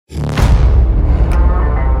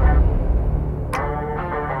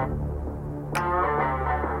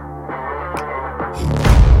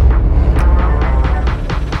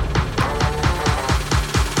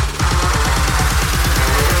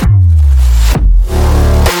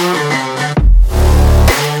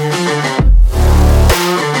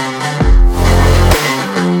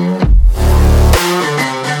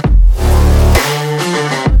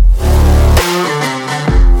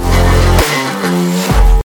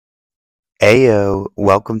Ayo,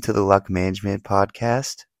 welcome to the Luck Management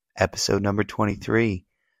Podcast, episode number 23.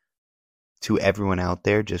 To everyone out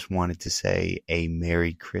there, just wanted to say a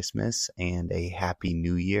Merry Christmas and a Happy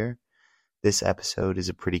New Year. This episode is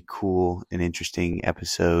a pretty cool and interesting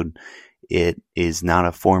episode. It is not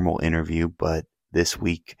a formal interview, but this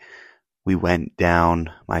week we went down,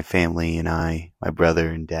 my family and I, my brother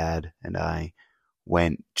and dad and I,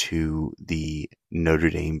 went to the Notre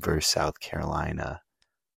Dame versus South Carolina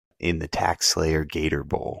in the Tax Slayer Gator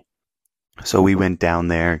Bowl. So we went down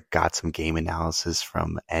there, got some game analysis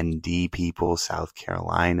from ND people, South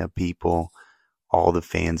Carolina people, all the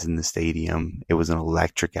fans in the stadium. It was an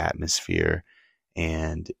electric atmosphere,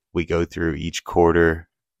 and we go through each quarter.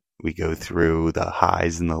 We go through the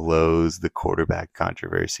highs and the lows, the quarterback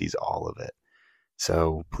controversies, all of it.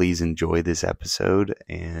 So please enjoy this episode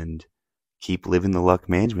and keep living the Luck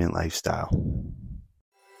Management lifestyle.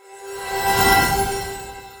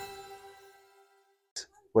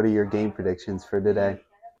 What are your game predictions for today?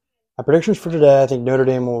 My predictions for today, I think Notre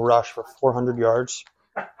Dame will rush for 400 yards.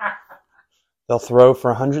 They'll throw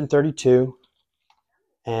for 132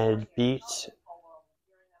 and beat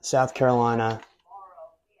South Carolina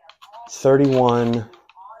 31-24.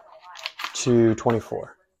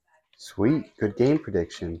 Sweet. Good game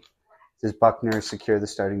prediction. Does Buckner secure the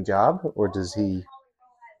starting job, or does he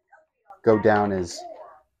go down as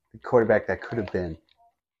the quarterback that could have been?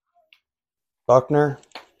 Buckner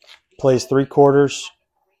plays 3 quarters,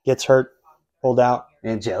 gets hurt, pulled out.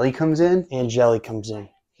 And Jelly comes in? And Jelly comes in.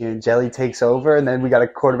 And Jelly takes over, and then we got a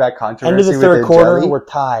quarterback controversy. End of the third with quarter, Jelly. we're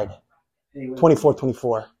tied,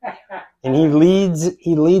 24-24. And he leads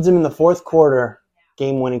him in the fourth quarter,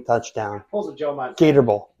 game-winning touchdown. Gator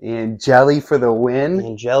Bowl. And Jelly for the win.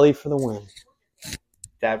 And Jelly for the win.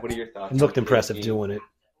 Dad, what are your thoughts? Looked impressive doing it.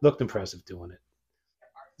 What do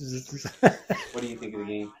you think of the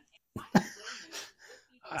game?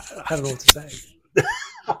 I don't know what to say.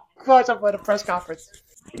 Of course, I'm at a press conference.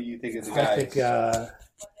 What do you think of the I guys? think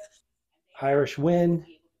Irish win.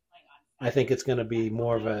 I think it's going to be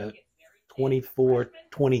more of a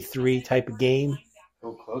 24-23 type of game.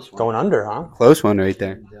 Oh, close one. Going under, huh? Close one right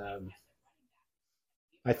there. And,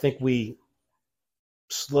 I think we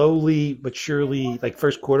slowly but surely, like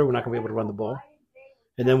first quarter, we're not going to be able to run the ball.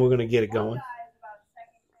 And then we're going to get it going.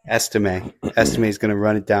 Estime is going to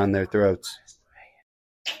run it down their throats.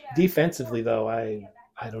 Defensively, though, I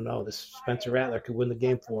don't know. This Spencer Rattler could win the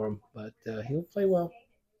game for him, but he'll play well.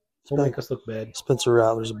 He'll make us look bad. Spencer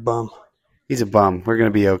Rattler's a bum. He's a bum. We're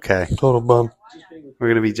going to be okay. Total bum. We're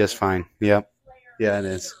going to be just fine. Yep. Yeah, it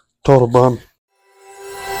is. Total bum.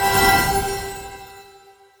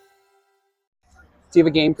 Do you have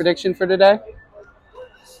a game prediction for today?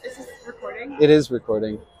 Is this recording? It is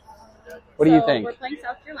recording. What do you think? We're playing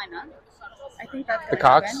South Carolina. I think that's The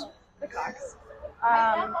gonna Cox? win. The Cox.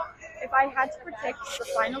 If I had to predict the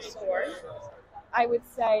final score, I would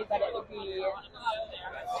say that it would be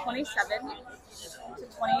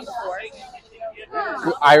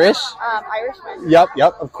 27-24. Irish? Irish win. Yep,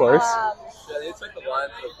 of course.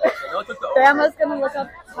 Bama's gonna look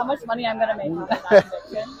up how much money I'm gonna make on that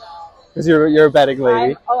prediction. Because you're a betting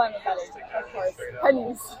lady. I'm a betting, of course.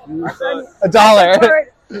 Pennies. $1.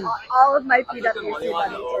 All of my PWC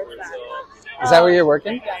money towards that. Is that where you're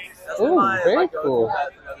working? Yes. Ooh, very cool. And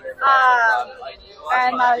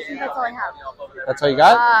I think that's all I have. That's all you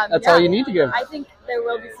got? That's all you need to give. I think there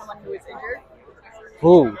will be someone who is injured.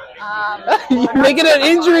 Who? You're making an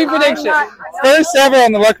injury prediction. First ever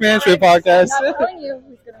on the Luck Management Podcast. I'm not telling you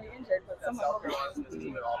who's going to be injured, but someone will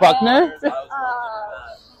be. Buckner?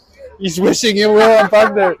 He's wishing you will on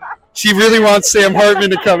Buckner. She really wants Sam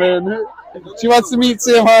Hartman to come in. She wants to meet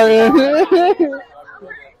Sam Hartman.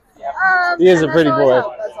 He is a pretty boy.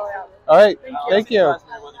 That's all I have. All right, thank you. All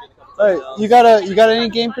right, you got any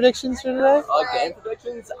game predictions for today? Game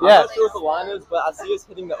predictions? I'm Yeah. not sure what the line is, but I see us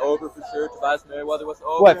hitting the over for sure. Tobias Merriweather was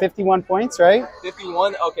over. What, 51 points, right?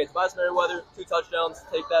 51? Okay, Tobias Merriweather, 2 touchdowns.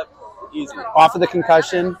 Take that easy. Off of the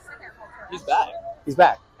concussion. He's back. He's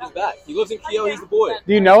back. He lives in Keogh. He's the boy.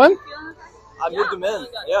 Do you know him? I moved him in.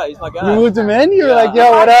 Yeah, he's my guy. You moved him in? You were like, yo,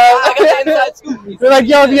 I what got up? the inside scoop. You're like,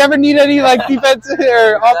 yo, if you ever need any like defensive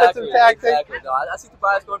or offensive tactics. Exactly. No, I see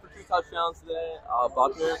Tobias going for 2 touchdowns today.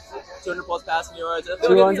 Buckner, 200 plus passing yards. I feel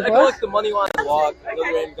 200 like the money line is locked.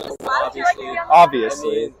 Notre Dame going to win, obviously.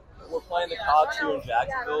 Obviously. I mean, we're playing the Cox here in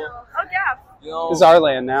Jacksonville. Oh, yeah. You know, This is our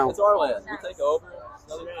land now. it's our land. We take over. It's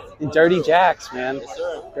another game. Dirty Jacks, man. Yes,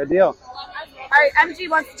 sir. Good deal. All right, MG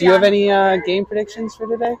wants to Do you have any game predictions for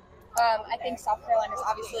today? I think South Carolina's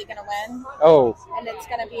obviously going to win, Oh, and it's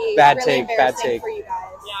going to be Bad really take, bad embarrassing take. for you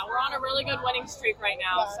guys. Yeah, we're on a really good winning streak right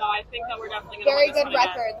now, so I think that we're definitely going to Very win this good one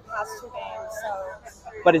again. record the past 2 games. So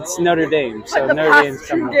but it's Notre Dame, so the Notre past Dame's 2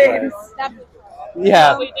 coming to play. games. That,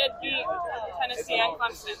 Yeah. We did beat Tennessee and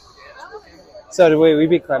Clemson. So did we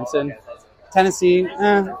beat Clemson. Tennessee,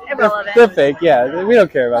 Irrelevant. they're fake. Yeah, we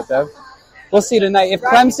don't care about them. We'll see tonight. If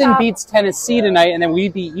Clemson beats Tennessee tonight and then we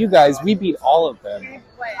beat you guys, we beat all of them.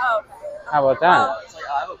 Oh, How about that?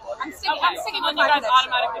 I'm sticking then with you my guys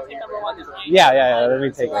prediction. automatically take number 1 this game. Yeah. Let me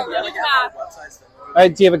take it. Good math. All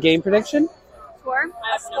right, do you have a game prediction? Score?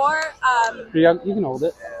 Score? You can hold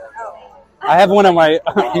it. I have one on my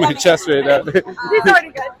on my chest right now. He's already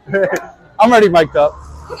good. I'm already mic'd up.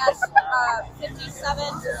 Yes,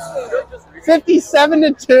 57-2.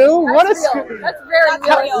 57-2. What a That's very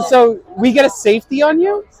real. So we get a safety on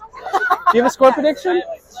you? Do you have a score prediction?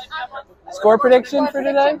 Score prediction for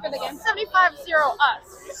today? For the game. 75-0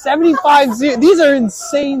 us. 75-0. These are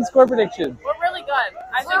insane score predictions. We're really good.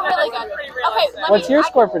 I think We're really that's good. pretty Okay, realistic. What's your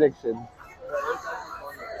score prediction?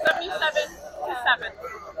 77-7.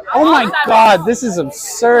 Oh my God, this is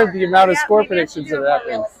absurd, the amount of score predictions that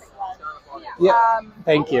happen. Yeah,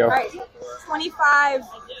 thank you. All right, 25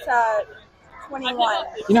 to 21.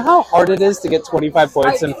 You know how hard it is to get 25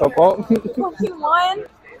 points in football? 21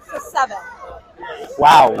 to 7.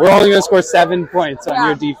 Wow, we're only going to score 7 points on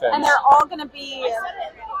your defense. And they're all going to be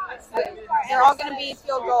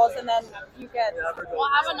field goals, and then you get We'll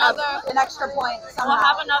have another. an extra point somehow. We'll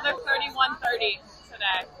have another 31-30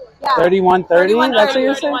 today. Yeah. 31-30? That's what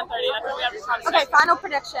you're 31-30. saying? That's what we have to try to Okay, say. final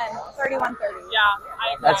prediction, 31-30. Yeah, I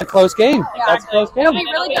agree. That's a close game. Yeah. That's a close It'll game.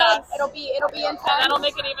 be really good. It'll be And intense. that'll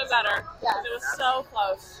make it even better. Yeah. It was so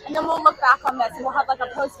close. And then we'll look back on this, and we'll have like a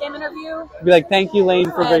post-game interview. Be like, thank you,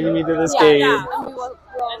 Lane, for bringing me to this game. Yeah. And we will.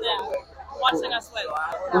 And then watching us win.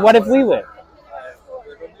 What if we win?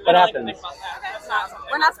 What I don't like to happens? think about that. That's not something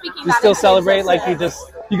We're not speaking. You that still into celebrate like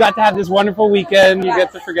existence. you got to have this wonderful weekend. You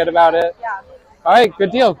get to forget about it. Yeah. All right, good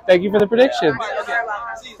deal. Thank you for the prediction. You're very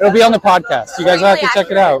welcome. It'll be on the podcast. You guys will have to check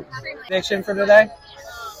it out. Prediction for today?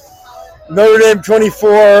 Notre Dame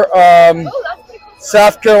 24,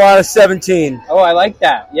 South Carolina 17. Oh, I like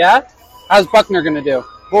that. Yeah? How's Buckner going to do?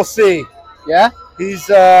 We'll see. Yeah? He's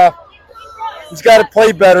got to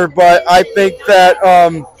play better, but I think that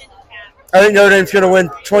I think Notre Dame's going to win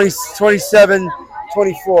 27-24.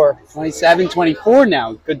 27-24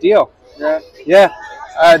 now. Good deal. Yeah. Yeah.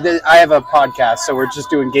 I have a podcast, so we're just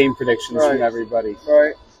doing game predictions Right. from everybody. All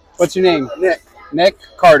right. What's your name? Nick. Nick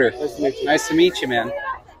Carter. Nice to meet you. Nice to meet you, man.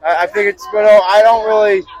 I think it's, but I don't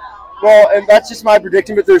really. Well, and that's just my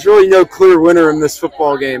prediction. But there's really no clear winner in this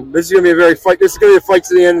football game. This is going to be This is going to be a fight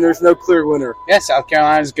to the end, and there's no clear winner. Yeah, South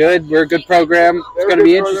Carolina's good. We're a good program. It's going to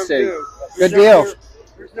be interesting. Good deal.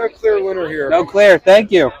 There's no clear winner here. No clear.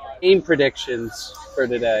 Thank you. Game predictions for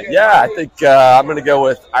today. Yeah, I think I'm going to go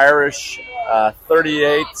with Irish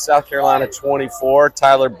 38, South Carolina 24.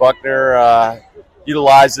 Tyler Buckner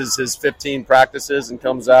utilizes his 15 practices and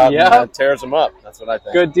comes out and tears them up. That's what I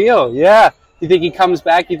think. Good deal. Yeah. You think he comes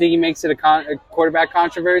back? You think he makes it a quarterback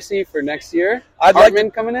controversy for next year?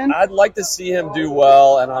 Hartman coming in? I'd like to see him do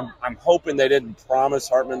well, and I'm hoping they didn't promise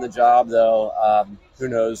Hartman the job, though. Who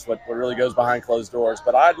knows what really goes behind closed doors.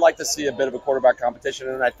 But I'd like to see a bit of a quarterback competition,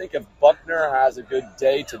 and I think if Buckner has a good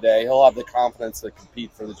day today, he'll have the confidence to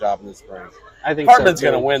compete for the job in the spring. I think Hartman's so,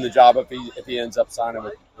 going to win the job if he ends up signing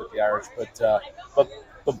with the Irish. But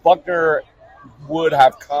Buckner would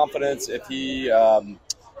have confidence if he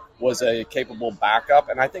was a capable backup,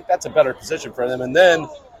 and I think that's a better position for them. And then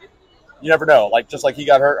you never know. Just like he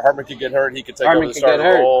got hurt, Hartman could get hurt. He could take over the starting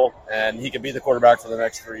role, and he could be the quarterback for the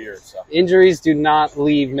next 3 years. So. Injuries do not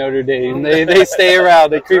leave Notre Dame. They stay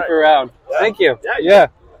around. They creep around. Yeah. Thank you. Yeah.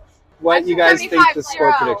 What you guys think the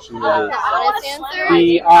score prediction will be? Honest answer?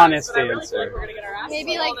 The honest answer.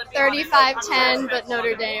 Maybe like 35-10, but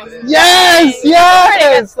Notre Dame. Yes!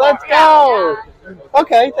 Let's go!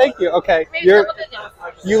 Okay, thank you. Okay,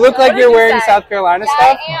 you look like you're wearing South Carolina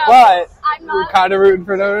stuff, but you're kind of rooting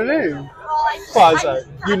for Notre Dame. Quasi.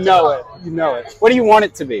 You know it. What do you want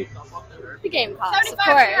it to be? The game costs, of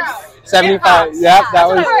course. 75. Yeah, that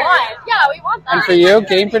was. Yeah, we want that. And for you,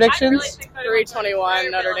 game predictions? 3-21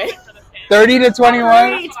 Notre Dame.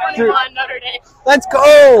 30-21. 3-21 Notre Dame. Let's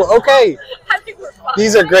go. Okay.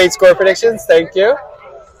 These are great score predictions. Thank you. Do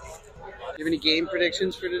you have any game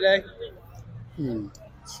predictions for today?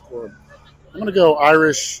 Score. I'm going to go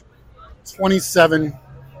Irish 27-23.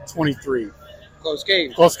 Close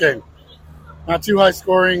game. Close game. Not too high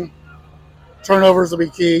scoring. Turnovers will be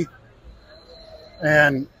key.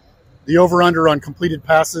 And the over-under on completed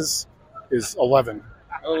passes is 11.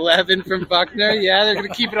 11 from Buckner. Yeah, they're going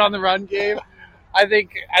to keep it on the run game. I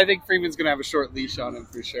think Freeman's going to have a short leash on him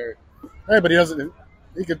for sure. Hey, but he doesn't.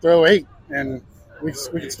 He could throw 8, and we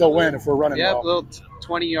could still win if we're running Yeah, well. little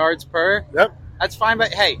 20 yards per. Yep. That's fine,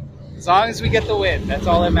 but hey, as long as we get the win, that's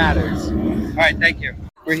all that matters. All right, thank you.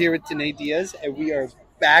 We're here with Tanae Diaz, and we are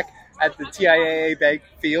back at the TIAA Bank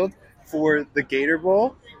Field for the Gator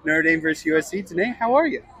Bowl, Notre Dame versus USC. Tanae, how are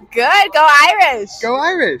you? Good. Go Irish. Go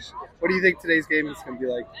Irish. What do you think today's game is going to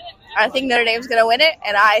be like? I think Notre Dame's going to win it,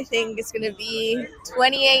 and I think it's going to be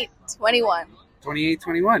 28-21.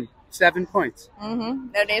 28-21. 7 points.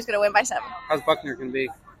 Notre Dame's going to win by 7. How's Buckner going to be?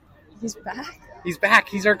 He's back. He's back.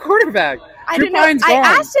 He's our quarterback. I didn't know. I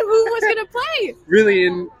asked him who was going to play. Really?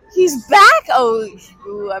 And He's back. Oh,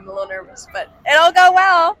 I'm a little nervous, but it'll go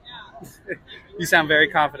well. You sound very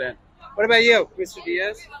confident. What about you, Mr.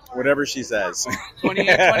 Diaz? Whatever she says.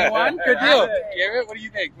 28-21? Good deal. Garrett, what do you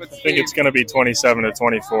think? I think it's going to be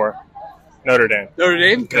 27-24. Notre Dame. Notre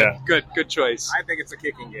Dame? Good, Yeah. good choice. I think it's a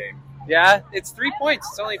kicking game. Yeah, it's 3 points.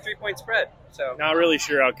 It's only a 3-point spread. So Not really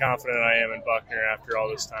sure how confident I am in Buckner after all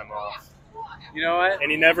this time off. you know what?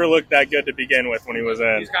 And he never looked that good to begin with when he was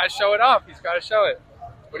in. He's got to show it off. He's got to show it.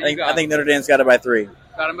 What do you got? I think Notre Dame's got it by 3.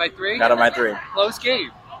 Got him by 3? Got it by 3. Close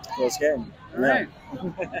game. Close game. All right.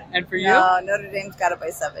 And for you? No, Notre Dame's got it by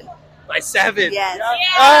 7. By 7. Yes.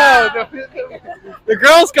 Oh, the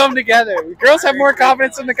girls come together. The girls have more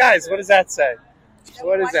confidence than the guys. What does that say?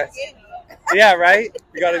 What is that? Yeah, right?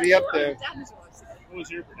 We got to be up there. What was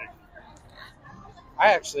your prediction?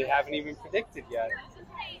 I actually haven't even predicted yet.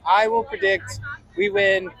 I will predict we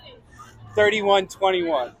win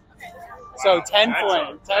 31-21. So 10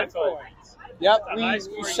 points. 10 points. Yep, we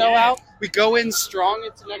show out. We go in strong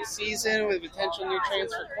into next season with a potential new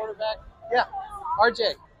transfer quarterback. Yeah,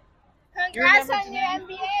 RJ. Congrats on your NBA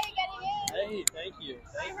getting in. Hey, thank you.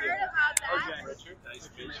 I heard about that.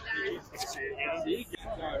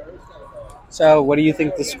 So, what do you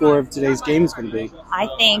think the score of today's game is going to be? I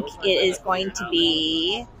think it is going to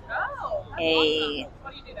be a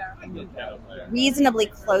reasonably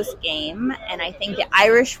close game, and I think the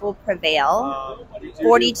Irish will prevail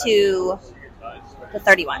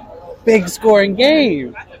 42-31. Big scoring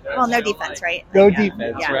game. Well, no defense, right? No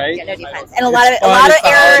defense, Yeah, right? yeah, no defense. And a lot of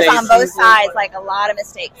errors on both sides, like a lot of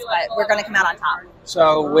mistakes, but we're going to come out on top.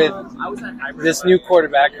 So, with this new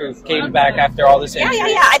quarterback who came back after all this injury.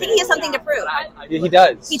 Yeah. I think he has something to prove. He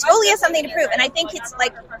does. He totally has something to prove, and I think it's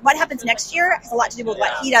like what happens next year has a lot to do with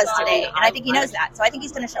what he does today, and I think he knows that. So I think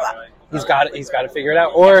he's going to show up, He's got to figure it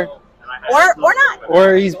out, or not.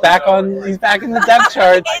 Or he's back in the depth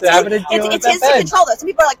charts, having to deal with It's that his to bench. control, though. Some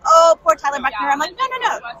people are like, "Oh, poor Tyler Buckner." I'm like,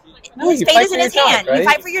 no. His you fate fight is for in his your job, hand. You right?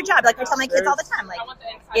 fight for your job. Like I tell my kids all the time. Like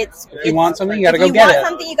it's. If you want something, you got to if go you get want it.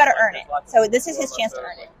 something, you got to earn it. So this is his chance to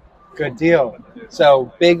earn it. Good deal.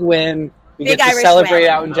 So big win. We Big get to Irish celebrate win.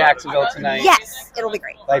 out in Jacksonville tonight. Yes, it'll be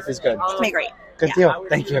great. Life is good. It's gonna be great. Good deal.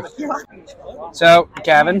 Thank you. You're welcome. So,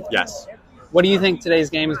 Gavin. Yes. What do you think today's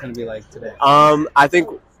game is going to be like today? I think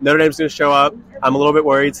Notre Dame's going to show up. I'm a little bit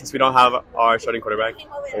worried since we don't have our starting quarterback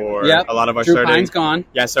or Yep. a lot of our Drew starting. Pine's gone.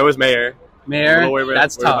 Yeah, so is Mayer. Mayer, I'm a little worried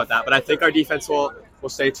that's about tough. that. But I think our defense will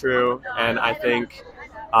stay true, and I think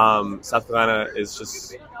South Carolina is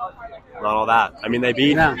just not all that. I mean, they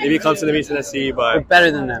beat Clemson, they beat Tennessee, but We're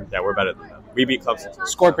better than them. yeah, we're better than them. We beat Clemson.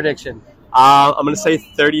 Score prediction. I'm going to say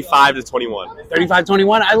 35-21.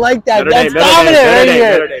 35-21. I like that. Notre That's Dame, dominant Notre right Dame,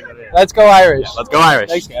 here. Notre Dame, Notre Dame. Let's go Irish. Let's go Irish.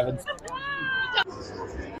 Thanks, Gavin.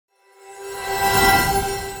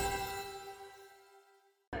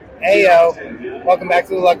 Hey, yo. Welcome back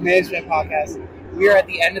to the Luck Management Podcast. We are at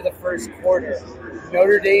the end of the first quarter.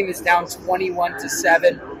 Notre Dame is down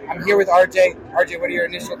 21-7. I'm here with RJ. RJ, what are your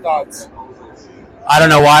initial thoughts? I don't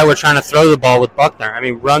know why we're trying to throw the ball with Buckner. I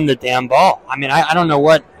mean, run the damn ball. I mean, I don't know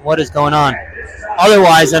what is going on.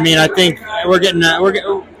 Otherwise, I mean, I think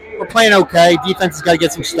we're playing okay. Defense has got to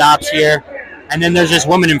get some stops here, and then there's this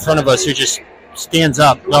woman in front of us who just stands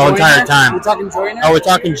up the entire time. We're talking Joyner? Oh, we're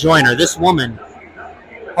talking Joyner. This woman,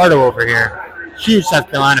 Pardo over here, huge South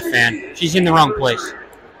Carolina fan. She's in the wrong place.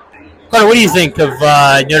 Carter, what do you think of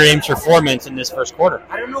Notre Dame's performance in this first quarter?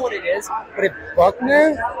 I don't know what it is, but if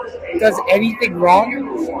Buckner does anything wrong, I'm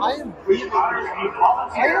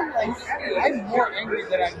more angry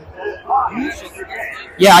than I'm usually.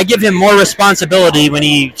 Yeah, I give him more responsibility when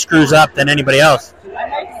he screws up than anybody else.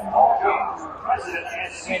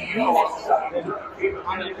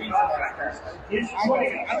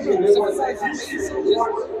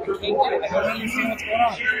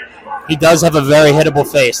 He does have a very hittable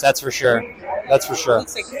face, that's for sure. That's for sure.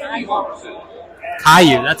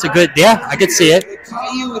 Caillou, that's a good, yeah, I could see it.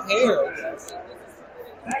 Caillou with hair.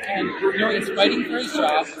 And he's fighting for his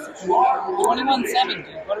job.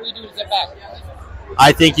 21-7. What do we do to get back?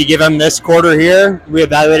 I think you give him this quarter here. We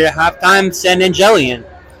evaluate it at halftime. Send Angeli in.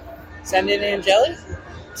 Send in Angeli?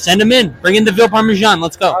 Send him in. Bring in the Ville Parmesan.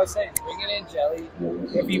 Let's go. I was saying, bring in Angeli.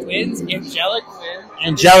 If he wins, Angelic wins.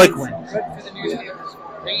 Angelic win. Good for the newspapers.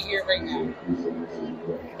 Right here, right now.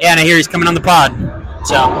 Yeah, and I hear he's coming on the pod.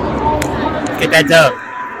 So, get that dub.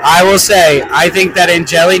 I will say, I think that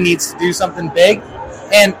Angeli needs to do something big.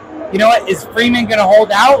 And you know what? Is Freeman going to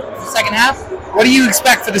hold out for the second half? What do you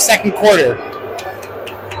expect for the second quarter?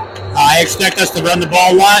 I expect us to run the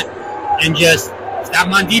ball a lot and just stop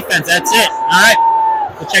them on defense. That's it. All right.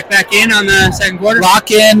 We'll check back in on the second quarter.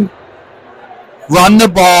 Lock in, run the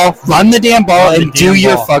ball, run the damn ball, and do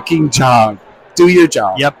your fucking job. Do your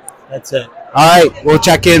job. Yep, that's it. All right, we'll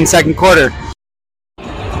check in second quarter.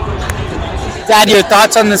 Dad, your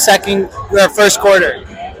thoughts on the first quarter?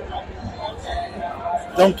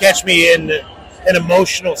 Don't catch me in an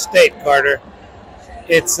emotional state, Carter.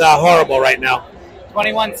 It's horrible right now.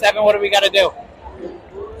 21-7, what do we got to do?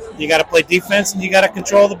 You got to play defense and you got to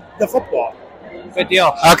control the football. Good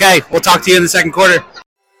deal. Okay, we'll talk to you in the second quarter.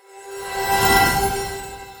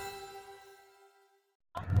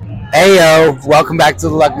 Hey, welcome back to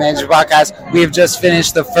the Luck Manager Podcast. We have just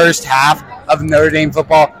finished the first half of Notre Dame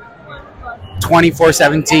football,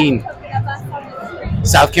 24-17.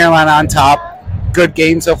 South Carolina on top. Good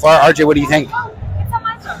game so far. RJ, what do you think?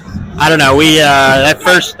 I don't know. We that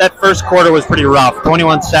first quarter was pretty rough.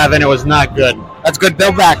 21-7. It was not good. That's good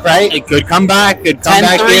build back, right? A good comeback. Good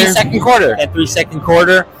comeback 10-3 here. second quarter. 10-3 second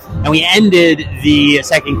quarter. And we ended the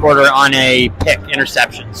second quarter on a pick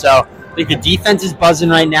interception. So I think the defense is buzzing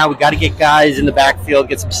right now. We got to get guys in the backfield,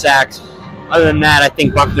 get some sacks. Other than that, I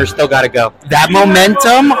think Buckner's still got to go. That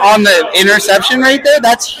momentum on the interception right there,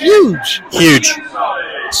 that's huge. Huge.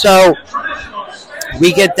 So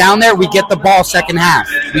we get down there, we get the ball second half.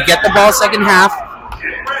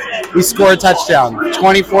 We score a touchdown.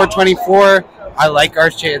 24-24. I like our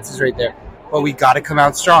chances right there. But we got to come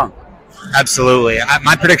out strong. Absolutely.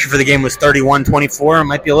 My prediction for the game was 31-24. It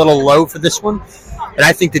might be a little low for this one. But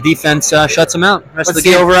I think the defense shuts them out. What's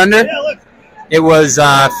the over-under? It was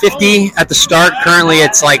 50 at the start. Currently,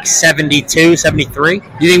 it's like 72, 73.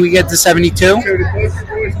 You think we get to 72?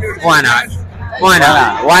 Why not? Why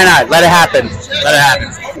not? Let it happen.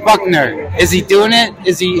 Buckner, is he doing it?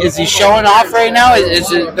 Is he showing off right now? Is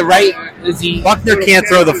it the right? Is he? Buckner can't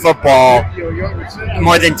throw the football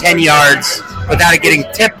more than 10 yards without it getting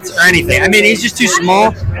tipped or anything. I mean, he's just too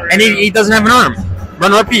small, and he doesn't have an arm.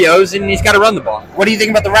 Run RPOs, and he's got to run the ball. What do you think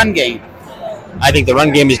about the run game? I think the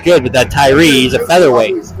run game is good, but that Tyree, he's a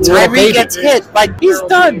featherweight. Tyree gets hit, but he's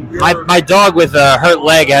done. My dog with a hurt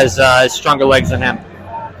leg has stronger legs than him.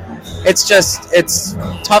 It's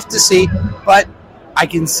tough to see, but I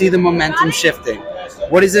can see the momentum shifting.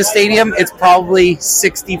 What is this stadium? It's probably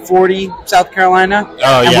 60-40 South Carolina. Oh,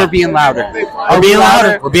 yeah. And we're being louder. We're being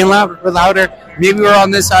louder. We're louder. Maybe we're on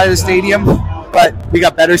this side of the stadium, but we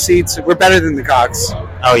got better seats. We're better than the Cox.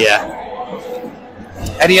 Oh, yeah.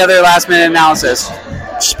 Any other last-minute analysis?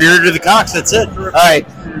 Spirit of the Cox, that's it. All right.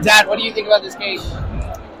 Dad, what do you think about this game?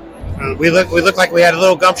 We look like we had a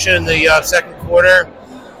little gumption in the second quarter.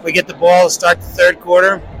 We get the ball to start the third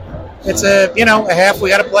quarter. It's a half we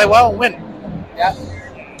got to play well and win. Yeah.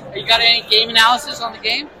 You got any game analysis on the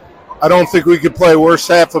game? I don't think we could play worse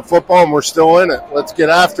half of football, and we're still in it. Let's get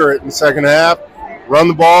after it in the second half. Run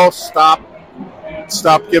the ball. Stop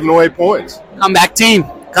giving away points. Comeback team.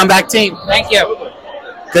 Thank you.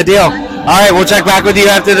 Good deal. All right, we'll check back with you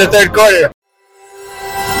after the third quarter.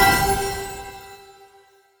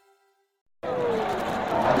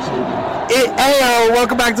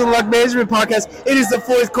 Welcome back to the Luck Management Podcast. It is the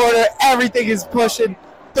fourth quarter. Everything is pushing.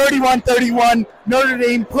 31-31. Notre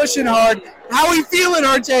Dame pushing hard. How are we feeling,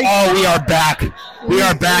 RJ? Oh, we are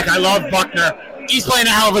back. I love Buckner. He's playing a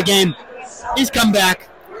hell of a game. He's come back.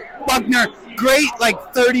 Buckner, great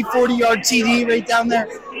 30, 40-yard TD right down there.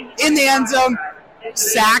 In the end zone.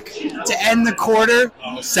 Sack to end the quarter.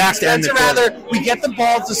 We get the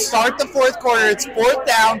ball to start the fourth quarter. It's fourth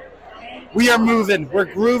down. We are moving. We're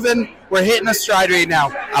grooving. We're hitting a stride right now.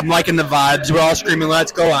 I'm liking the vibes. We're all screaming,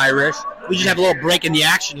 "Let's go Irish!" We just have a little break in the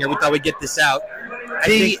action here. We thought we'd get this out.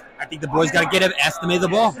 I think the boys got to get him. Estimate the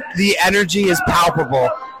ball. The energy is palpable.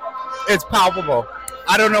 It's palpable.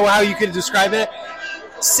 I don't know how you could describe it.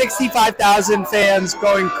 65,000 fans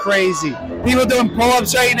going crazy. People doing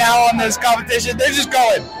pull-ups right now on this competition. They're just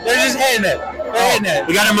going. They're just hitting it. They're hitting it.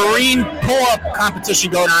 We got a Marine pull-up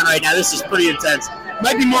competition going on right now. This is pretty intense.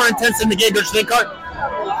 Might be more intense than the game, don't you think, Cart?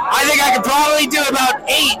 I think I could probably do about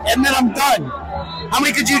 8, and then I'm done. How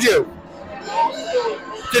many could you do?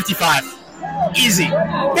 55. Easy.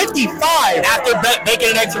 55? After bacon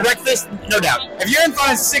and eggs for breakfast, no doubt. If you're in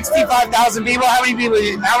front of 65,000 people, how many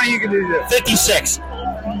you can do this? 56.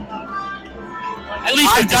 At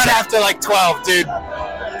least I'm done 56. after like 12, dude.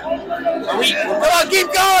 Come on, keep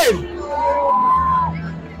going.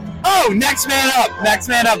 Oh, next man up. Next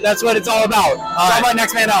man up. That's what it's all about. It's all about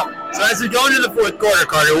next man up. So as we go into the fourth quarter,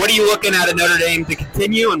 Carter, what are you looking at Notre Dame to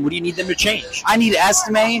continue, and what do you need them to change? I need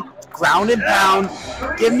Estime, ground and pound.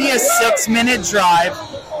 Give me a 6-minute drive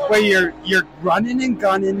where you're running and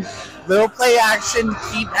gunning, little play action,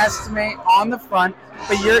 keep Estime on the front,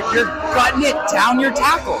 but you're gutting it down your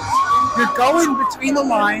tackles. You're going between the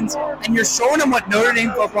lines, and you're showing them what Notre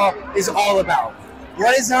Dame football is all about.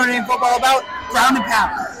 What is Notre Dame football about? Ground and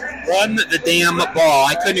pound. Run the damn ball.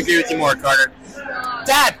 I couldn't agree with you more, Carter.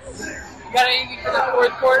 Dad. You got anything for the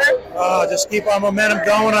fourth quarter? Oh, just keep our momentum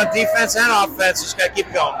going on defense and offense. Just got to keep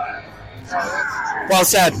it going. Well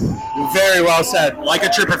said. Very well said. Like a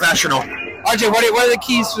true professional. RJ, what are the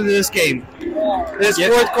keys for this game? This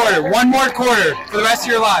fourth quarter. One more quarter for the rest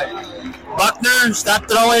of your life. Buckner, stop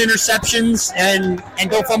throwing interceptions and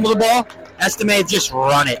don't fumble the ball. Estimate, just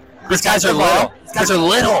run it. These guys are little.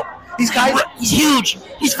 These guys, he's huge.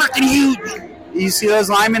 He's freaking huge. You see those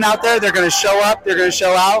linemen out there? They're going to show up. They're going to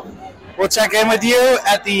show out. We'll check in with you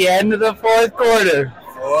at the end of the fourth quarter.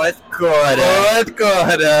 Fourth quarter.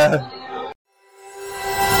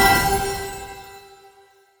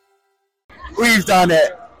 We've done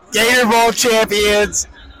it. Gator Bowl champions.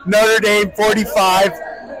 Notre Dame 45.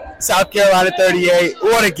 South Carolina 38.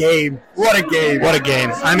 What a game. What a game. What a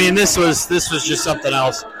game. I mean, this was just something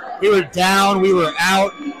else. We were down, we were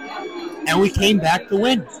out, and we came back to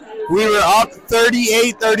win. We were up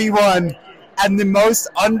 38-31, and the most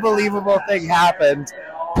unbelievable thing happened.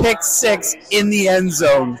 Pick 6 in the end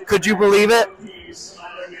zone. Could you believe it?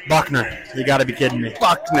 Buckner. You got to be kidding me.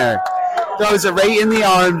 Buckner throws it right in the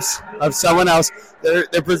arms of someone else. They're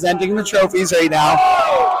presenting the trophies right now.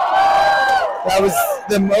 That was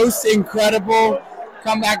the most incredible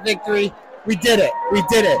comeback victory. We did it.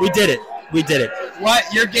 What,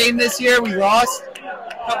 your game this year, we lost?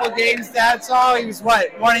 A couple games Dad saw. He was what,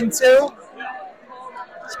 1-2?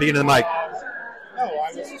 Speaking to the mic. No,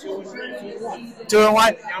 I was 2-1.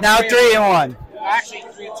 2-1. Now 3-1. Actually,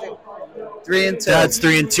 3-2. 3-2. Dad's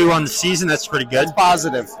 3-2 on the season. That's pretty good. That's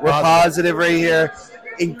positive. We're positive right here.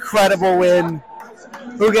 Incredible win.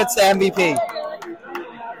 Who gets the MVP?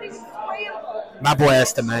 My boy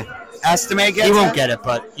Estime. Estime gets He won't it? get it,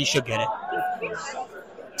 but he should get it.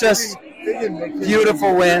 Just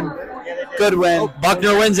beautiful win. Good win.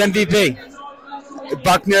 Buckner wins MVP.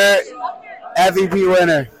 Buckner, MVP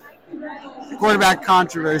winner. Quarterback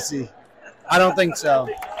controversy. I don't think so.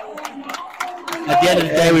 At the end of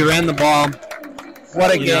the day, we ran the ball.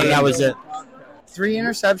 What a game. That was it. 3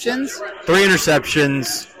 interceptions? 3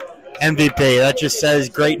 interceptions. MVP. That just says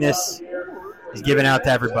greatness is given out to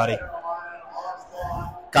everybody.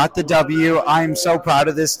 Got the W. I am so proud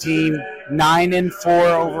of this team. 9-4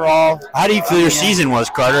 overall. How do you feel your season was,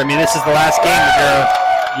 Carter? I mean, this is the last game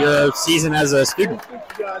of your season as a student.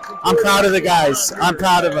 I'm proud of the guys. I'm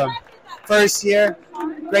proud of them. First year,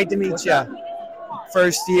 great to meet you.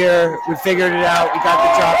 First year, we figured it out. We got the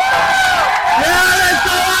job done. Yeah, let's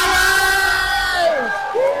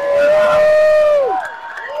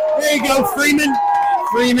go! There you go, Freeman.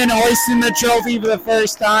 Freeman hoisting the trophy for the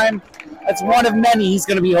first time. That's one of many he's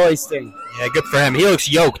going to be hoisting. Yeah, good for him. He looks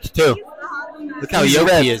yoked, too. Look how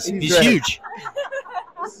yoked he is. He's huge.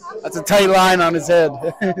 That's a tight line on his head.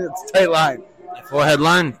 It's a tight line. Forehead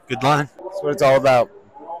line. Good line. That's what it's all about.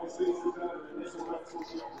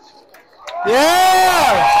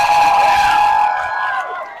 Yeah!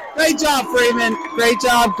 Great job, Freeman. Great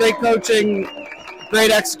job. Great coaching.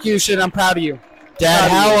 Great execution. I'm proud of you.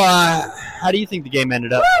 Dad, how do you think the game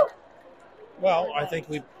ended up? Well, I think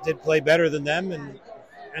we did play better than them and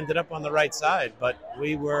ended up on the right side, but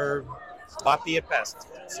we were sloppy at best.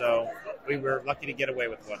 So we were lucky to get away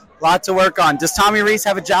with one. Lot to work on. Does Tommy Reese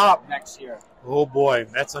have a job next year? Oh, boy,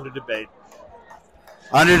 that's under debate.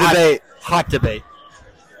 Under debate. Hot debate.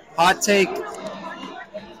 Hot take.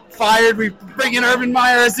 Fired. We bring in Urban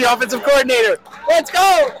Meyer as the offensive coordinator. Let's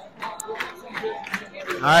go!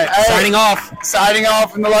 All right, signing off. Signing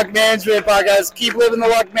off from the Luck Management Podcast. Keep living the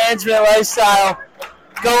Luck Management lifestyle.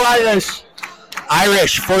 Go Irish.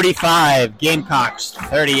 Irish 45, Gamecocks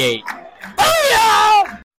 38.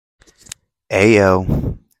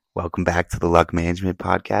 Ayo. Welcome back to the Luck Management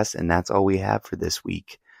Podcast, and that's all we have for this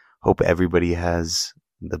week. Hope everybody has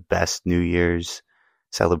the best New Year's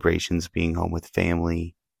celebrations, being home with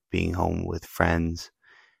family, being home with friends,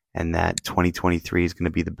 and that 2023 is going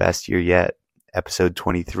to be the best year yet. episode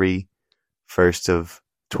 23, first of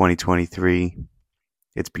 2023.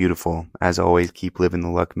 It's beautiful. As always, keep living the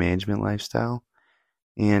luck management lifestyle.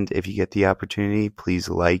 And if you get the opportunity, please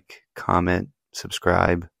like, comment,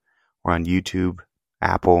 subscribe. We're on YouTube,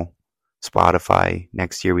 Apple, Spotify.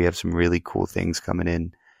 Next year, we have some really cool things coming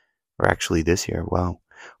in. Or actually this year, wow.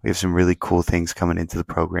 We have some really cool things coming into the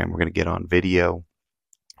program. We're going to get on video.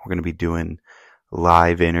 We're going to be doing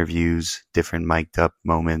live interviews, different mic'd up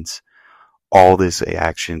moments. All this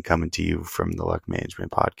action coming to you from the Luck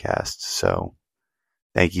Management Podcast. So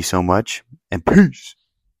thank you so much, and peace.